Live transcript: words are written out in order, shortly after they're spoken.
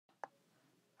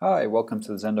Hi, welcome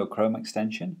to the Xendo Chrome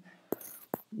Extension.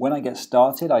 When I get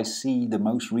started, I see the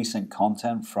most recent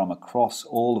content from across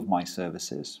all of my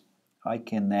services. I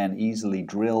can then easily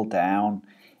drill down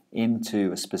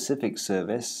into a specific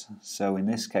service. So in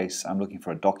this case, I'm looking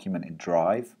for a document in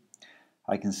Drive.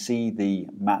 I can see the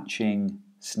matching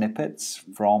snippets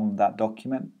from that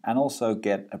document and also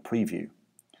get a preview.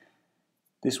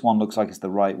 This one looks like it's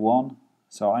the right one,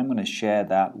 so I'm going to share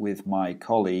that with my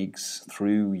colleagues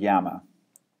through Yammer.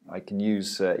 I can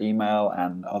use email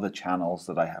and other channels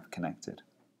that I have connected.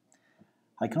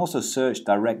 I can also search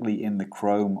directly in the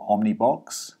Chrome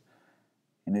Omnibox.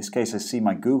 In this case, I see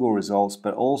my Google results,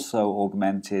 but also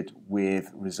augmented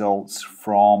with results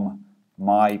from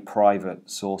my private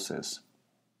sources.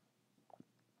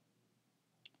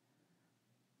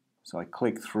 So I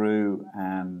click through,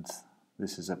 and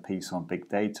this is a piece on big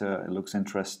data. It looks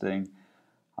interesting.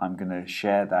 I'm going to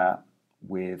share that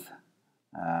with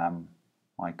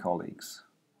my colleagues,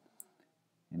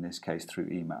 in this case through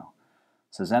email.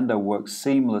 So Xendo works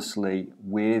seamlessly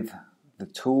with the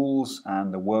tools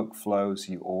and the workflows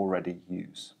you already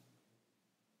use.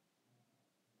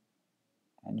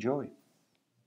 Enjoy.